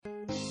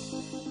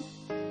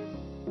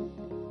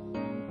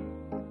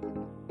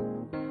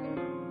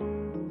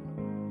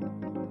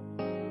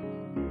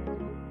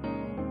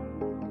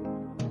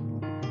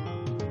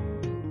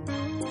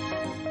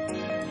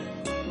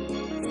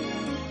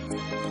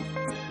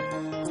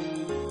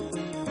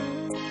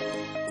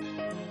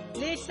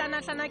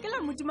hlana ke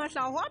la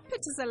modimahlago a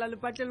phethesela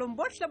lepatlelong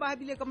bohle ba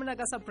habile ka mona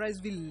ka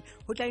Surpriseville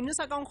ho tla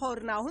inosa ka nkgo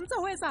hore na ho ntse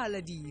ho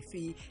etsahala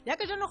dife ya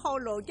ka jano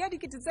kgaolo ke a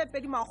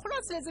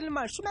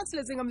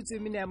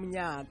 2064 ya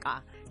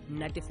Monyaka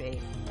nnate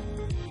fela.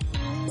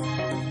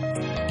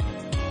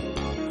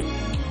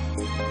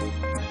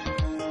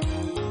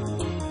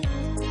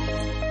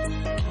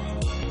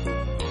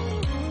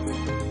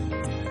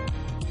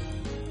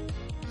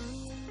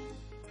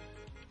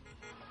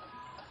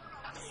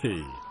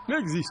 Hey,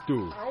 n'existe.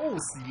 Oh,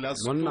 Silas.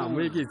 Monna,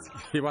 mo eketse.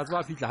 Ke ba tswa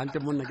fitla hantle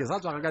monna ke sa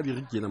tswa ka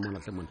biriki ena monna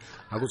hle monna.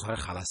 Ha go tshware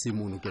khala se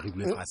mono ke re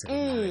bule fase.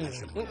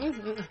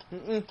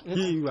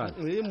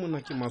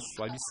 Monna ke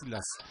maswabi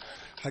Silas.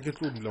 Ha ke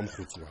tlo dula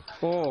mogotsi wa.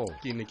 Oh,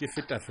 ke ne ke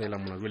feta fela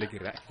monna jole ke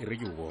re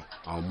ke go.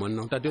 A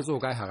monna o tatetse o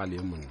ka ga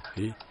le monna.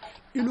 He.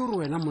 E lo re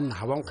wena monna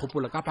ha wa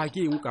nkgopola ka pa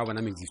ke eng ka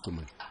bona n'existe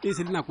monna. E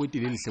se dina ko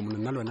etelele hle monna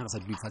nna le wena re sa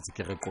dule fatse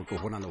ke re qoto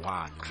hona le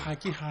wana. Ha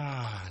ke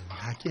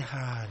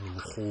hane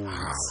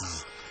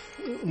mogotsi.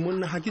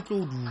 Monna ha ke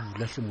tlo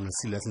dula hle monna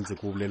Silas ntse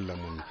ko bolella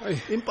monna.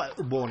 Empa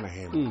bona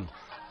hema.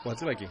 Wa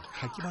tseba ke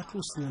ha ke batlo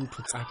o senya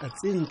ntho tsaka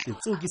tse ntle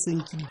tseo ke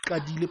seng ke di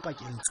qadile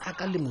pakeng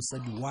tsaka le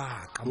mosadi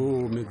wa ka.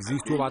 Oh,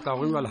 m'existe o batla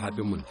go nwa le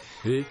hape monna.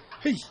 He,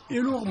 hey, e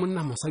lo go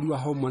monna mosadi wa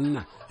hao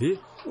monna. He,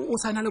 o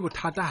sana le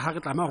bothata ha re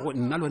tlama go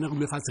nna le wena go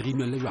le fa se re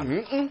inwelle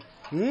jwana.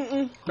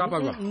 Ka ba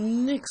jwa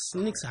Nix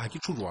ha ke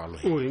tshwalo.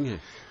 O eng he?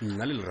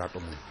 Nna le lerato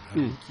monna.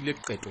 Ke ile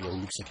qeto ya go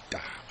lokisa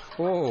ditaba.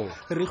 Oh,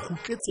 re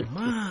khutletse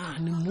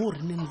mane mo re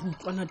neng re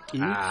utlwana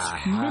teng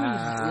mme le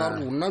la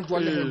rona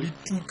jwale le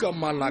tuka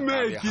malaka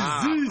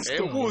ha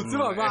go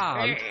tseba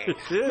ba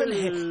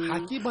ha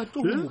ke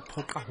batlo go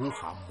phoka ho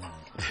hamo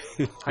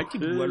ha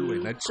ke bua le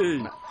wena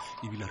tsena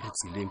e bila re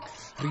tseleng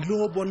re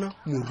lo bona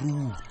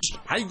moruti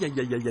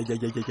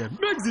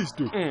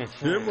m'existe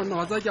he monna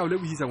wa tsa ke a o le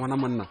buisa ngwana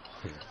monna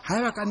ha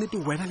eba ka nnete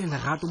wena le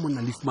lerato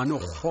monna le fumane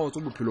khotso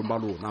bophelong ba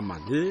lona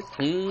man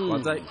wa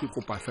tsa ke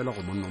kopa fela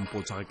go monna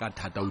mpotsa re ka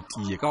thata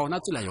tie ka ona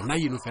tsela yona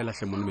eno fela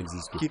hle monna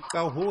m'existe ke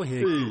ka ho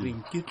he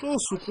ke tlo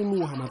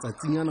sukuluha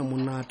matsatsinyana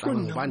monna tla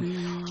bana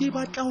ke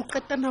batla go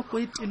qeta nako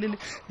e telele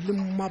le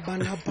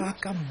mabala ba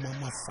ka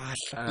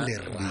mmamafahla le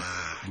ra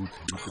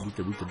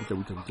buta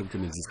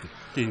m'existe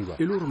e le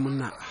gore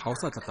monna ha o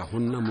sa tla go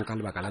nna mo ka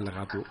lebaka la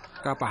lerato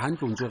kapa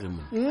hantle o ntse re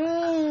monna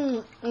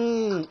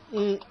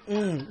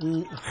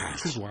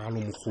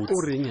jwalo mogotsi o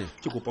reng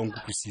ke kopa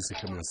nkutlwisise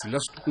hle monna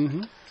Silas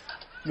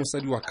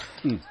mosadi wa ka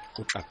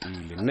o tla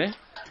pele ne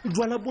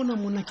jwala bona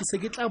mona ke se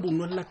ke tla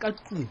bonwella ka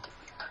tlung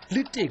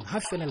le teng ha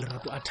fela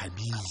lerato a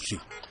thabile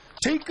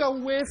take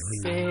away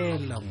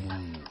fela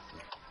monna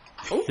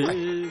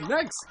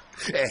next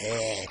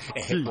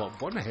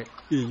bona he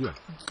eya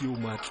ke o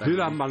matla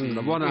dira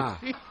manna bona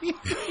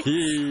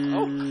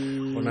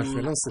bona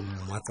fela se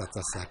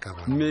mmatsa sa ka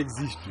ba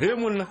m'existe he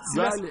monna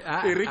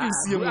e re ke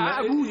sie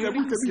monna he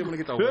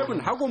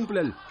monna ha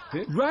kompolele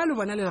jwale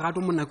bona le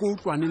gato monna ke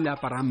utlwane le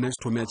apara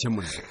mesto match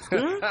monna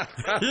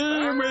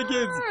mo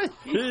eketse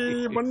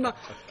monna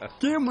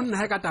ke monna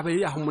ha ka taba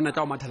ya go monna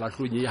tla o mathela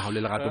hlonye ya go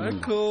le gato monna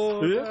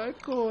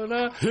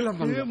kona he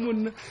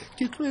monna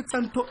ke tlo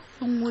etsa ntho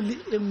nngwe le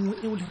engwe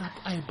e o le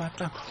rapo a e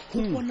batla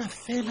go bona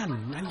fela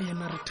nna le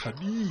yena re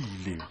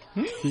thabile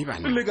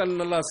le ka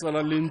nna la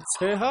sala le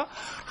ntsheha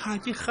ha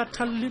ke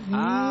kgathalle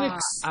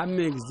nix a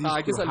m'existe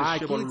ha ke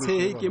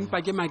tshe ke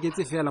mpa ke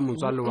maketse fela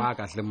motswalo wa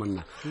ka hle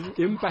monna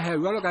empa he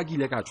jwalo ka ke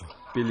ile ka tswa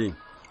peleng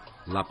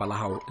lapa la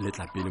hao le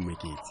tla pele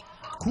moeketse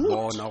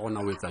bona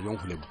gona o etsa jong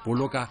go le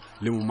boloka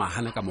le mo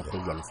mahana ka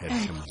mogolo wa lefela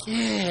hle monna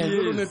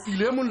lo ne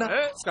file monna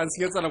ska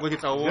nsietsa nako ke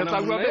tla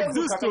ona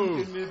m'existe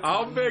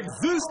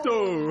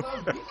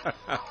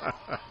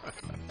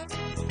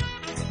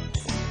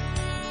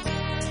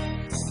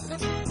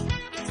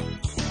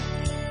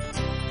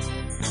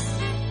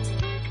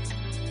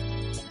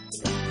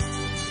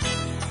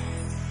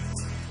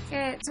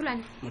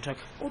Tsulane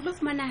Monyaka o tlo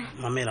fumana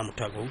mamela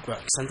Monyaka o kwa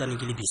ke santsane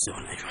ke le busy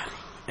hona jwale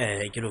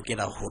ke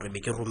lokela hore be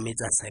ke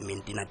rometse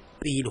assignment ena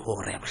pele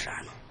hore ya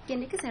bohlano ke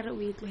ne ke sa re o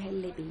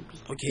itlohelle baby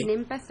Okay. ke ne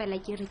mpa fela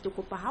ke re ke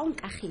kopa ha o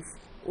nka kgefu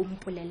o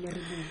mpolelle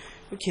re bua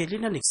okay le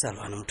nna ne ke sa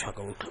lwana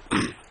Monyaka o tlo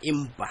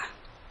empa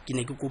ke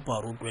ne ke kopa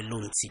hore o tlohelle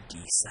o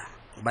ntshedisa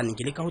hobane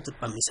ke le ka ho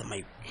tsepamisa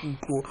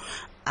maikutlo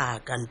a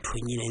ka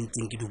nthong ena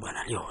ntseng ke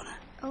dubana le yona.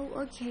 oh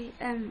okay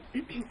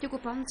ke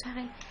kopa o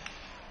ntshware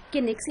ke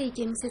ne ke se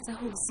ikemisetsa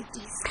ho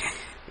sitisa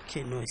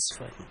Okay, no, it's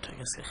fine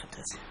Monyaka se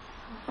kgathatse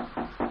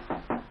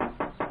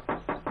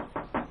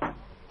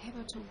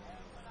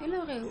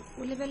Hello re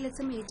o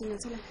lebelletse moeting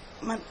tsela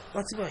man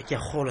wa tseba ke a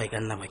kgolwa e ka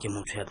nna ba ke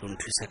motho ya tlo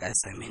nthusa ka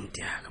assignment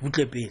ya ka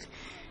butle pele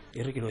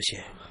e re ke lo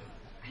sheba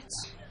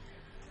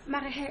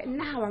mare he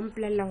nna ha wa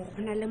mpolella hore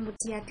hona le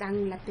motho ya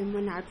tlang lapeng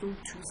mona a tlo o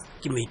thusa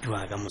ke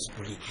maitwa ka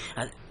mosepoli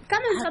ka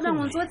mantswe a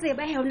mangwe ntse o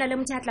tseba he hona le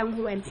motho ya tlang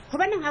ho wena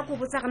hobaneng ha go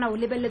botsa rena o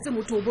lebelletse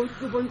motho o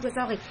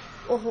bontwetsa hore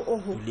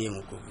oho le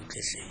ngo go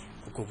butlehle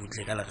go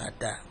butle ka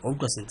lerata wa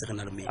utlwa sentse re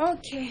na le me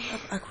okay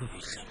a go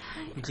butle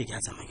ke a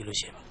tsama ke lo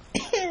sheba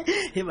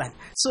he bana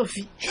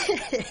Sophie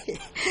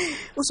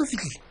o Sophie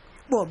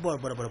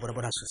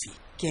bona Sophie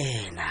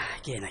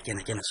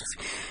kena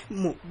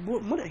Sophie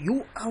mona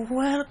you are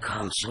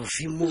welcome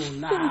Sophie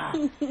mona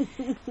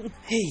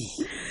hey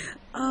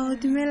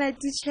dumela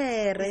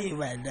tichere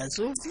bana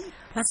Sophie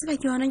ba tseba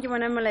ke yona ke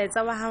bona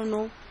molaetsa wa hao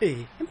no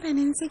empa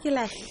ne ntse ke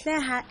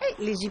lahleha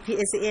le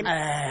GPS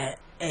ena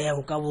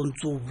o ka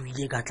bontse o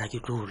buile ka tla ke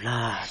tlo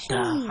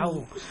lata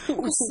hao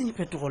o se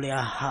petrol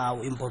ya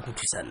hao empa go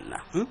thusa nna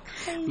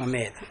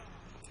mamela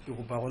ke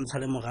go ba go ntsha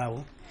le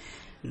mogao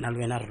nna le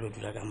wena re lo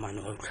dula ka mane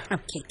wa utlwa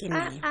okay ke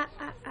nne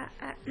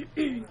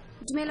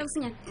dumela o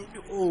senyana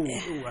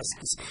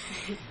askis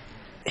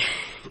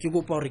ke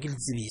go pa gore ke le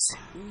tsebise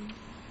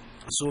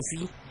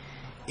Sophie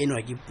eno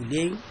ke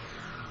puleng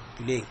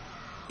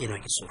eno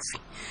ke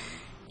Sophie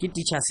ke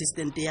teacher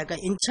assistant ya ka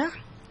intha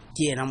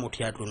ke yena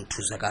motho ya tlo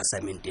nthusa ka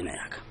assignment ena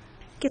ya ka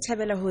ke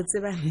thabela ho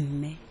tseba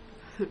mme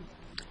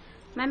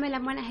mamela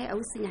mona he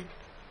au senyana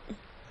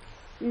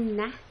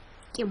nna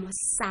ke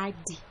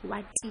mosadi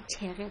wa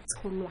tichere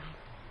tsholwana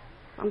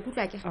wa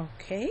nkutlwa ke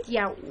okay ke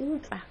a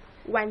utlwa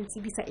wa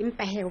ntsibisa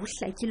empa he ho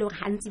hlakile hore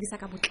ha ntsibisa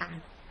ka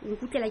botlalo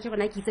nkutlela ke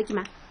rona ke itse ke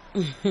ma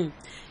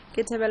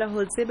ke thabela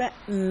ho tseba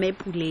mme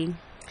puleng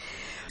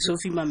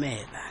Sophie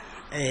mamela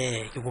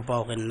ke kopa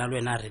hore nna le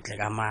wena re tle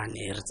ka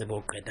mane re tsebe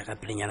o qeta ka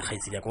pelenyana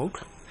kgaitsedi ya go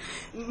utlwa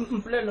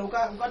mpolelo o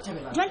ka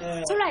thabela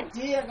tsholwana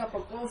dia ka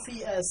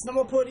coffee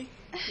snowmopodi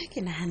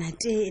ke nahana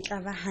te e tla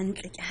ba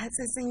hantle ke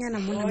hatsetsenyana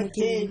mona mo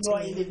ke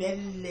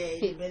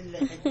lebelle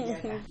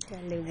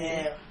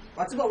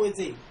wa tseba o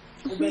etseng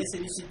o be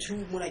se se two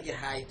mona ke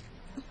hide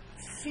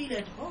feel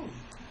at home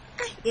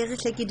e re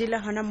tle ke dile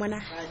hona mona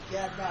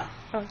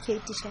okay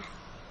tisha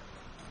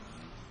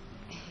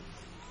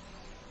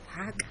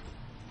haka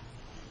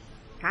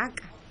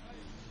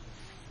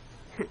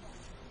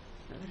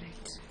all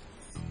right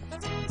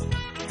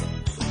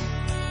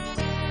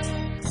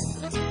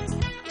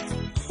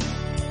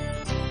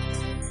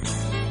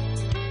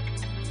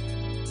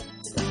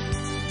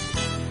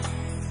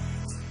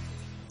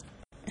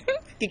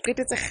ke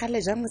qetetse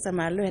gale jang go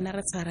tsamaya le wena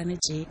re tshwarane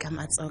je ka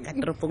matsao ka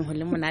toropong ho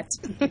le monate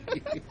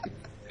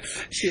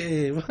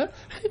sheba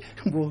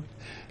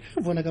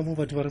bona ka mo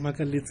batho ba re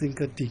makalletseng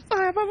ka teng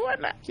ba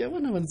bona ke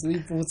bona ba ntse ba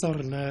ipotsa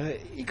gore na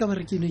e ka ba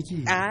re ke ne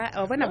ke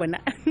o bona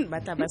ba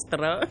tla ba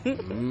strong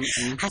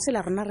ha se la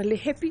rona re le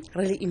happy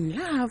re le in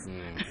love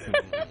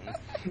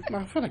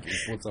ma fela ke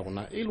ipotsa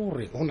gona e le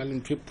gore go na le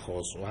ntho e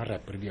phoso ha re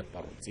apere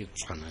diaparo tse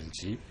tshwanang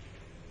je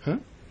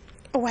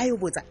wa yo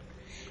botsa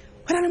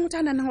go na le motho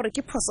a nanang gore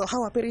ke phoso ha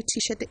o apere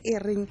t-shirt e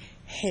reng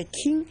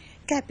hacking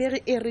ka apere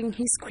e reng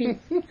his queen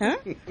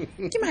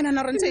ke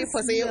manana gore ntho e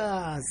phoso eo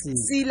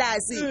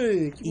silasi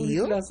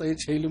iyo silasa e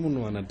tšhaile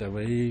monwana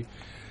taba e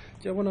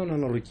ke a bona ona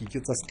gore ke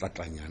iketsa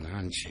setlatlanyana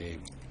a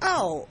ntšhebe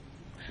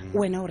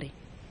wena ore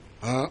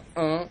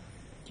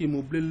ke mo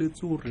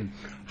boleletse gore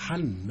ga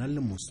nna le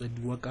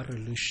mosadi wa ka re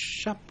le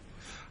sharp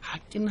ha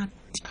ke na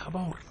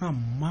taba gore na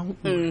mang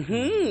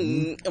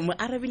mo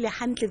arabile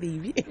hantle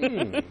baby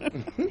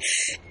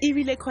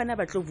ebile khona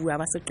ba tlo bua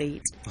ba se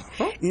qete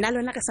nna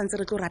lona ka santse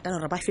re tlo ratana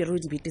gore ba fere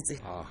di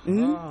betetse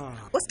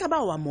o ska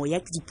ba wa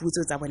moya ke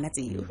diputso tsa bona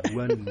tseo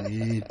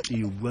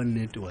bua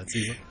nnete wa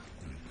tseba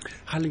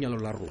ha lenyalo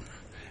la rona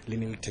le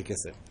ne le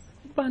thekese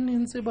ba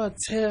nentse ba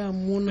tsheya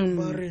mona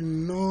ba re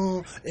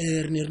no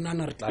re ne re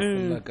nana re tla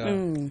fella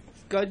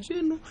ka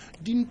jeno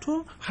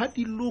dintho ha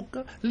di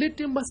loka le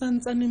teng ba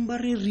santsaneng ba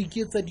re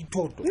iketsa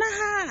dithoto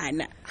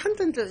nahana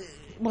hantlentle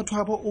batho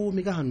ha ba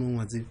ome ka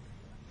hanong wa tse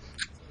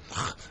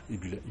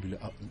ebile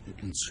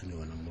ntshune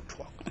wena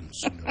motho wa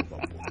ntshune ba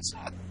botsa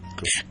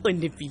o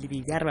ne pele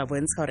baby a re ba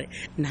bontsha gore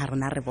na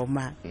rona re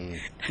bomang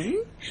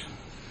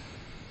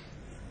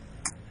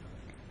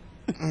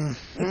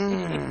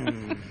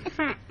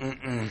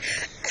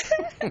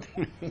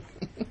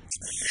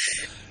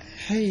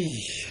hey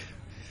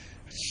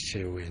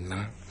she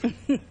wena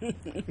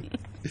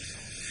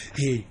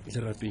hey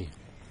Lerapi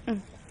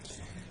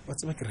wa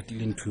tseba ke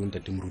ratile ntho yo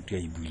ntate moruti a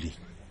e buile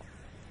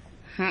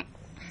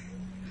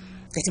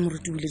tate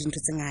moruti o buile dintho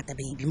tse ngata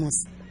baby mos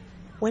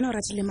wena o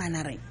ratile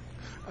mana re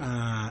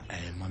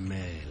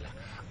mamela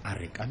a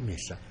re ka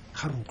mehla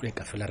ga re utlwe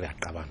ka fela re a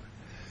qabana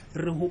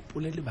re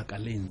hopole lebaka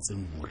le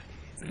ntseng hore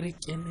re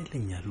kene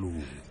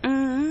lenyalong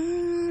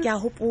ke a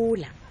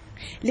hopola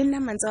le nna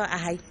mantsa a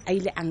hae a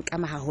ile a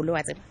nkama haholo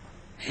wa tseba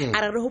a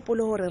re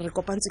hopole hore re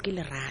kopantswe ke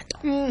lerato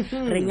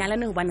re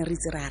nyalane hobane re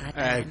itse re a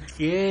ratana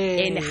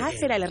ene ha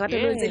fela lerato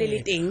le ntse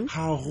le teng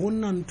ha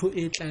gona ntho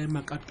e tla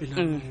ema ka pela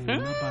rona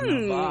bana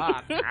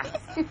ba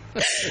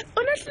o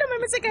ne hle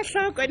mametse ka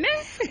hloko ne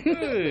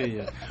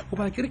o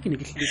ba ke re ke ne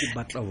ke hlile ke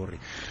batla hore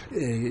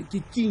ke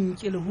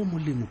kinkele ho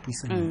molemo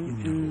puisanong e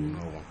ya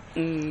rona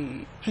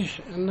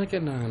nna ke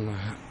nana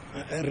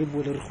re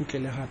bole re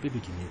khutlele hape be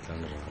ke metlang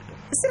lerato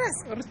serious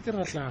re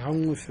tira tla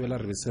hangwe fela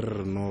re be se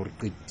re no re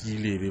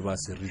qetile be ba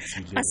se re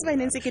tsile a se ba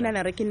nentse ke nana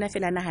re ke nna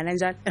fela nahana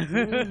jalo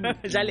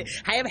jale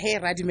ha eba he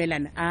ra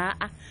dumelana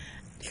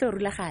hle o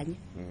rulaganye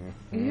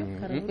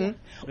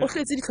o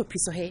hletse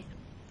ditlhophiso he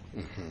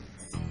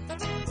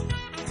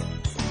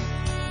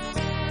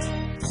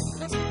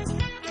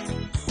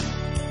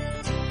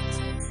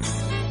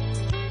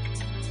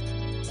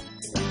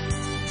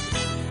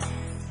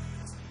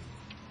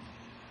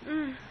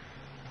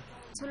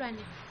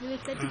tsholwane le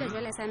qetile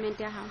jwale assignment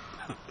ya hao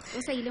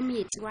o sa ile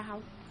moeti wa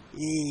hao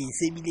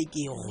se bile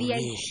ke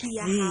VIP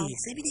ya hao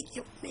se bile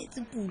ke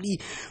metse puli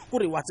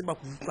gore wa tseba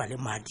go utlwa le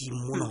madi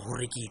mona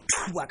gore ke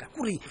thuba ka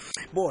gore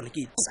bona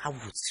ke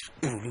tsabutse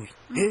pulu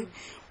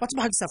wa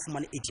tseba ga sa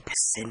fumane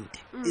 80%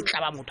 e tla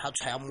ba motho a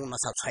tshwaya mona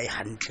sa tshwaye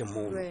hantle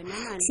mo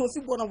so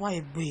se bona wa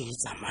e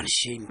betsa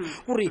machine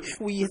gore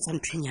o yetsa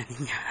ntwenyane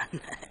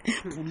nyana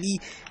puli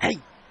hey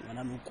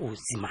wena no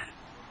kotsi man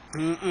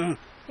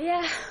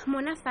ya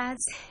mona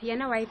fatshe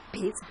yena wa e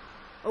betsa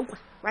okwa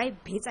wa e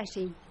betsa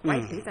shame wa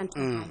e betsa ntho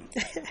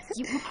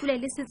ke utlwile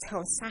le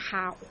setsheo sa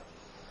gago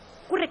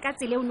gore ka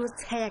tsele o no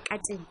tshaya ka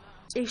teng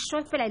ke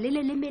shofela le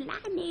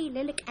melane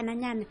le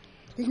kananyana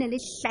le ne le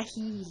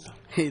hlahile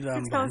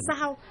setsheo sa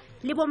gago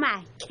le bo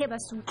makhe ba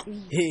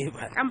sutlwile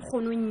ka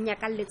mkgono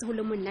nyakalletse go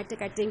le monate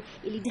ka teng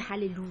e le di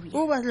hallelujah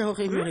o batla go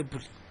re re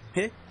puli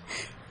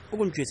o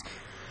go ntshwetse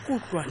go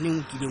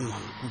tlwaneng ke leng wa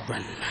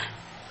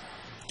kutlwana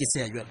ke se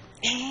ya jwale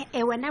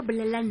wena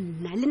bolela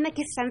nna le nna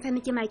ke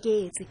santsane ke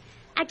maketse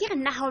a ke re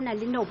nna ha ona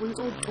le nna o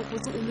bontse o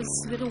tsokotse o le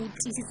sibere o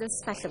tisitse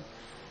sefahleng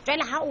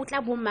jwale ha o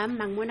tla bo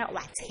mang mona o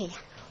a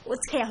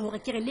tsheya hore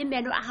ke re le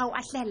meno a hao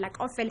a hlahella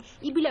kaofela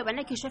ebile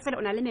wena ke shofela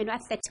o na le meno a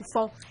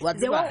 34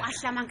 the wa a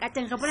hlamang ka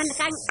teng re bona le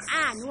ka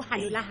nkane o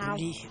hano la hao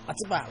a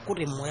tseba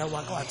gore moya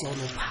wa ka wa tswa o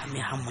no phame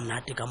ha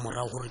monate ka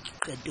morao gore ke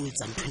qete o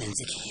etsa ntho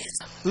nentse ke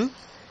etsa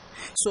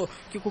so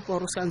ke kopa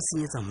gore o sa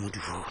nsenyetsa modi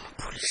ho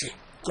police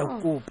ke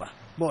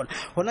kopa bona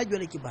hona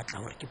jwale ke batla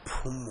gore ke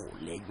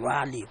phomole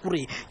jwale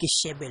gore ke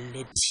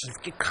shebelle TV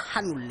ke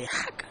khanulle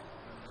haka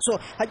so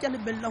ha ke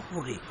lebella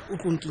gore o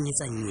tlo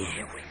nkenyetsa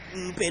nyewe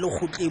mpele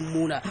go tle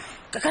mona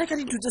ka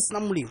dithu tse sena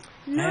molemo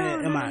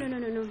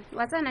no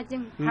wa tsana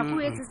teng ha go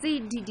etse se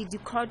di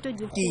khotto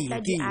di khotla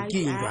di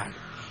a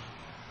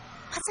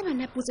ha tsena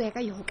na putso ya ka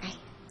yo kae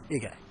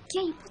ke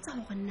a iputsa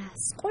gore na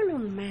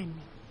sekolong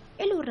mane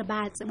e le hore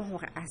ba tseba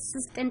hore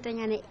assistant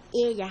nyane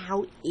e ya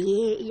hao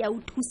ya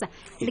o thusa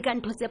le ka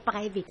ntho tse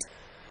private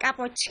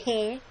kapo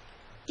che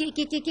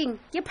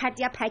ke part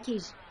ya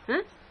package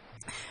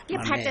ke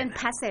part and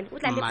parcel o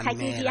tla le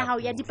package ya hao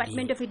ya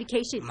Department of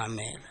Education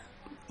mamela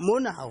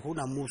mona ha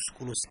hona mo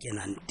sekolo se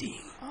kenang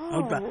teng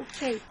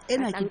okay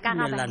ena ke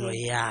tumelano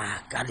ya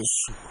ka le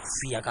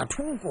Sofia ka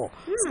thoko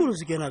sekolo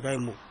se kena kae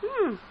mo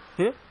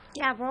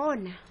ke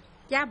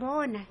a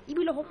bona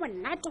ibile go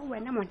monate go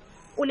wena mona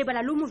o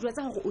lebala lo mo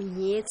jwetsa gore o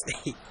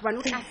nyetse bana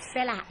o tla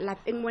fela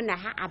lapeng mona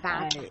ha a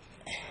batla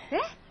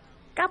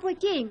kapo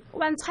keng o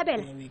ba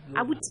ntshwabela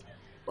abuti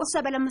o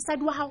swabela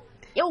mosadi wa hao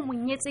eo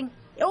monyetseng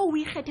eo o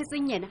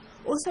ikgethetseng yena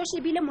o so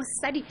shebile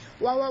mosadi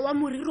wa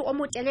moriri o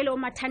motelele o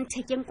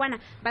mathanthekeng kwana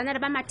bana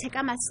ba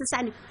matheka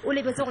masesane o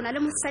lebetse gona le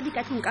mosadi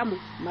ka tlong ka mo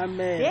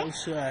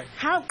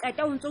ha o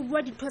qeta o ntse o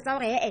bua ditho tsa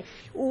gore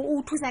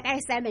o thusa ka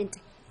assignment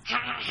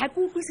ha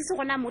ku utlwisise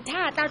gona motho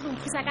a tla tlo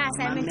thusa ka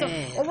assignment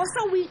o bo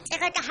so o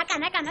itereka ha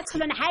kana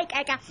tsholona ha e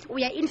kaeka o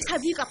ya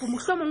interview ka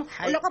mohlomong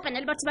o le kopana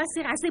le batho ba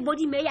serious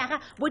body mayor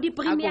body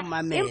premier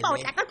empa o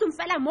tla ka tlong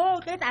fela mo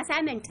o tla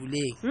assignment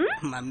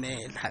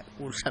mamela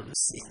o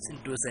hlalosetse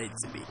ntho sa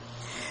itsebe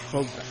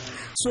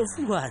so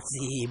fuwa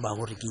tseba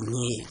gore ke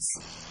nyetse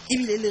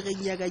ebile le re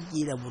nya ka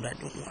kila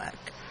molatong wa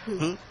ka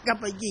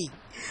kapa ke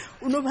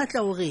o no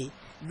batla gore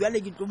jwale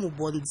ke tlo mo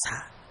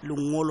bontsha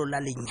lengolo la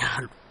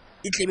lenyalo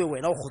e tlebe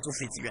wena o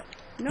gotsofetse jwa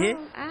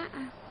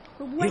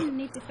go bua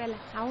nnete fela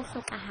ha o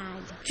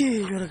hlokahale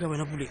ke jwale ka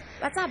wena pule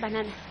ba tsa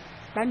banana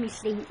ba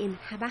mehleng ena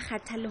ha ba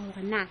kgathalle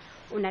hore na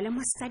o na le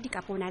mosadi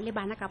kapo o na le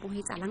bana kapo ho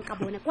etsalang ka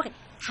bona gore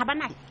ha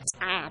bana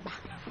taba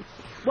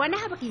bona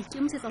ha ba ke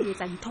ikemisetsa ho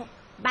etsa ntho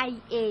ba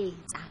e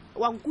etsa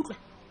wa nkutlwa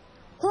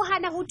ho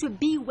hana ho to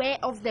beware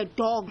of the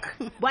dog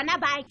bona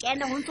ba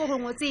kena ho ntso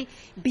ngotse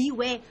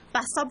beware ba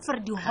stop for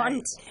the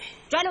hunt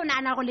jwale o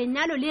nana go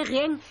lenyalo le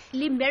reng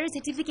le marriage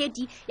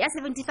certificate ya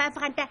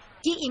 75 ranta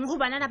ke eng go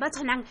banana ba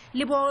tshwanang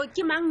le bo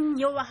ke mang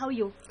yo wa hao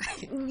yo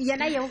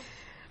yana yo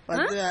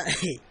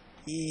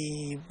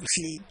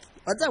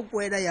watsa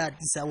kwena ya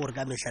tisa gore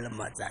ka mehla le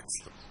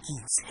matsatsi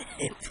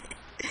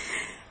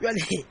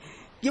jwale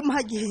ke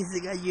maketse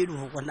ka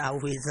yeno go na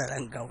ho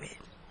etsalang ka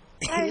wena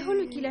ai go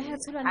lokile ha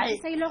tsholwana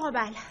sa ile go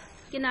bala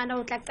ke nana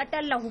o tla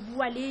qetella ho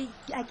bua le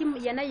a ke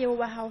yana yeo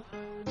wa hao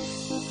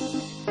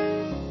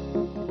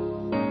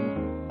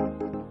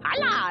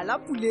ala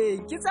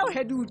puleng ke tsao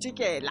he di o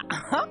tsekela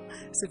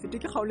se fete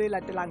ke kgaolo e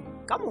latelang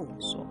ka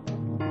moso